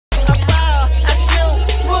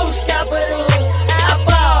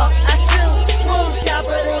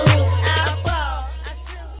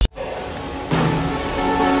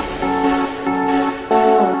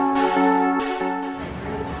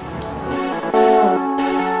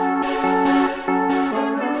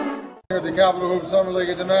at the Capital Hoop Summer League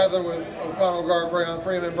at DeMatha with O'Connell guard Brayon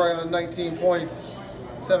Freeman. Brayon 19 points,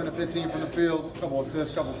 7 to 15 from the field, couple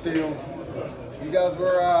assists, couple steals. You guys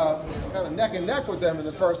were kind of neck and neck with them in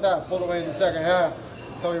the first half, pulled away in the second half.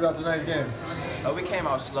 Tell me about tonight's game. We came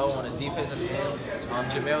out slow on the defensive end.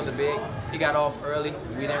 Jamel, the big, he got off early.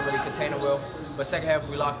 We didn't really contain him well. But second half,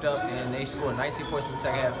 we locked up, and they scored 19 points in the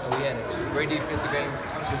second half. So we had a great defensive game,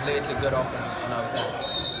 which led to good offense on our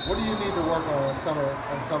side. What do you need to work on as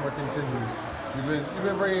summer continues? You've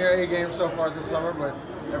been bringing your A game so far this summer, but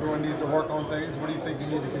everyone needs to work on things. What do you think you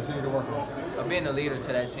need to continue to work on? Being a leader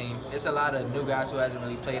to that team. It's a lot of new guys who hasn't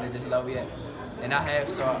really played at this level yet. And I have,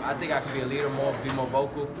 so I think I can be a leader more, be more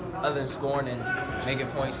vocal. Other than scoring and making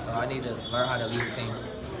points, I need to learn how to lead the team.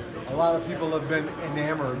 A lot of people have been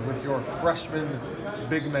enamored with your freshman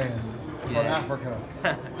big man from Africa.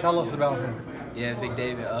 Tell us about him. Yeah, Big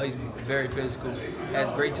David. He's very physical, has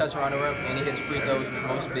great touch around the rim, and he hits free throws, which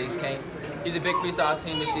most bigs can't. He's a big piece to our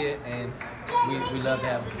team this year, and we love to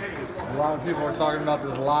have him. A lot of people are talking about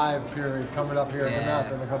this live period coming up here at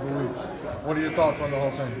DeMatha in a couple of weeks. What are your thoughts on the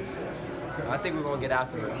whole thing? I think we're going to get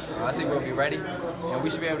after it. I think we'll be ready, and we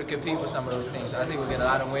should be able to compete with some of those teams. I think we'll get a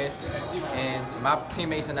lot of wins, and my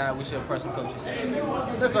teammates and I, we should impress some coaches.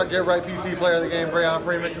 That's our Get Right PT player of the game, Brayon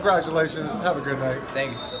Freeman. Congratulations. Have a good night.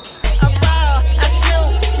 Thank you. I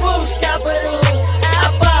shoot, swoosh, got balloons.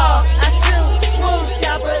 I ball, I shoot, swoosh,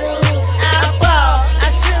 got balloons.